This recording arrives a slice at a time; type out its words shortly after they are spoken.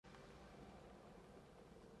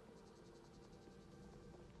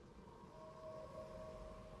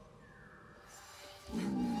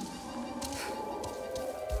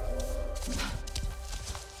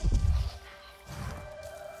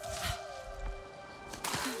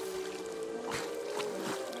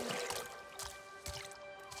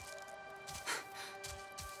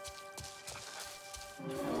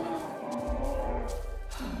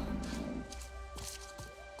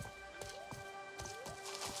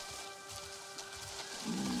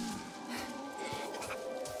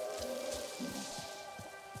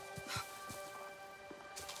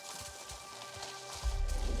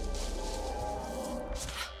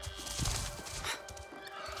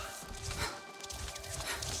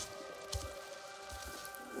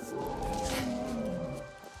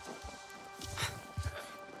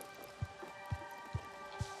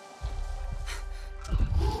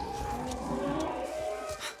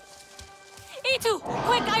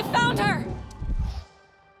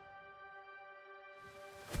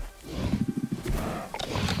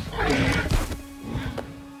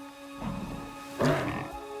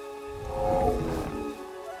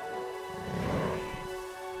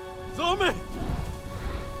Zome!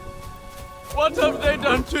 What have they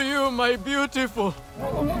done to you, my beautiful?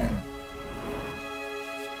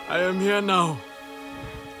 I am here now.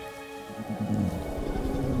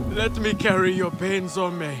 Let me carry your pain,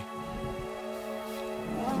 Zome.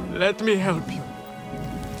 Let me help you.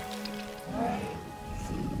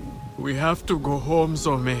 We have to go home,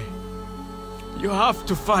 Zome. You have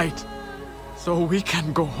to fight, so we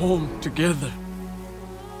can go home together.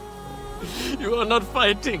 You are not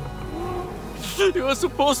fighting. You are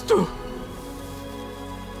supposed to.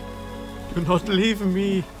 Do not leave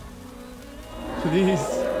me. Please.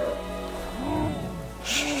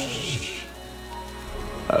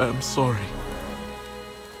 I am sorry.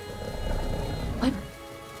 But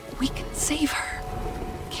we can save her,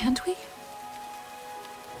 can't we?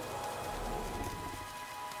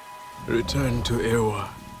 Return to Eywa.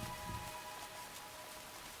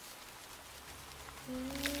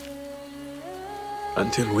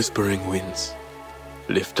 Until Whispering Winds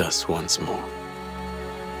lift us once more.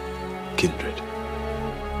 Kindred.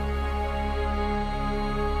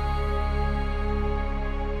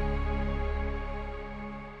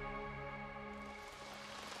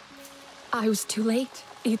 I was too late,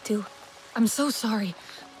 Itu. I'm so sorry.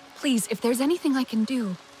 Please, if there's anything I can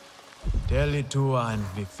do... Tell Itua and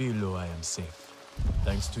Vifilo I am safe.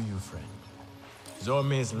 Thanks to you, friend.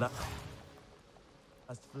 Zome's last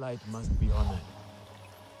flight must be honored.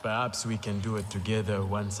 Perhaps we can do it together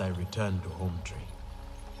once I return to Home Tree.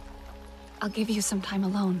 I'll give you some time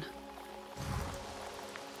alone.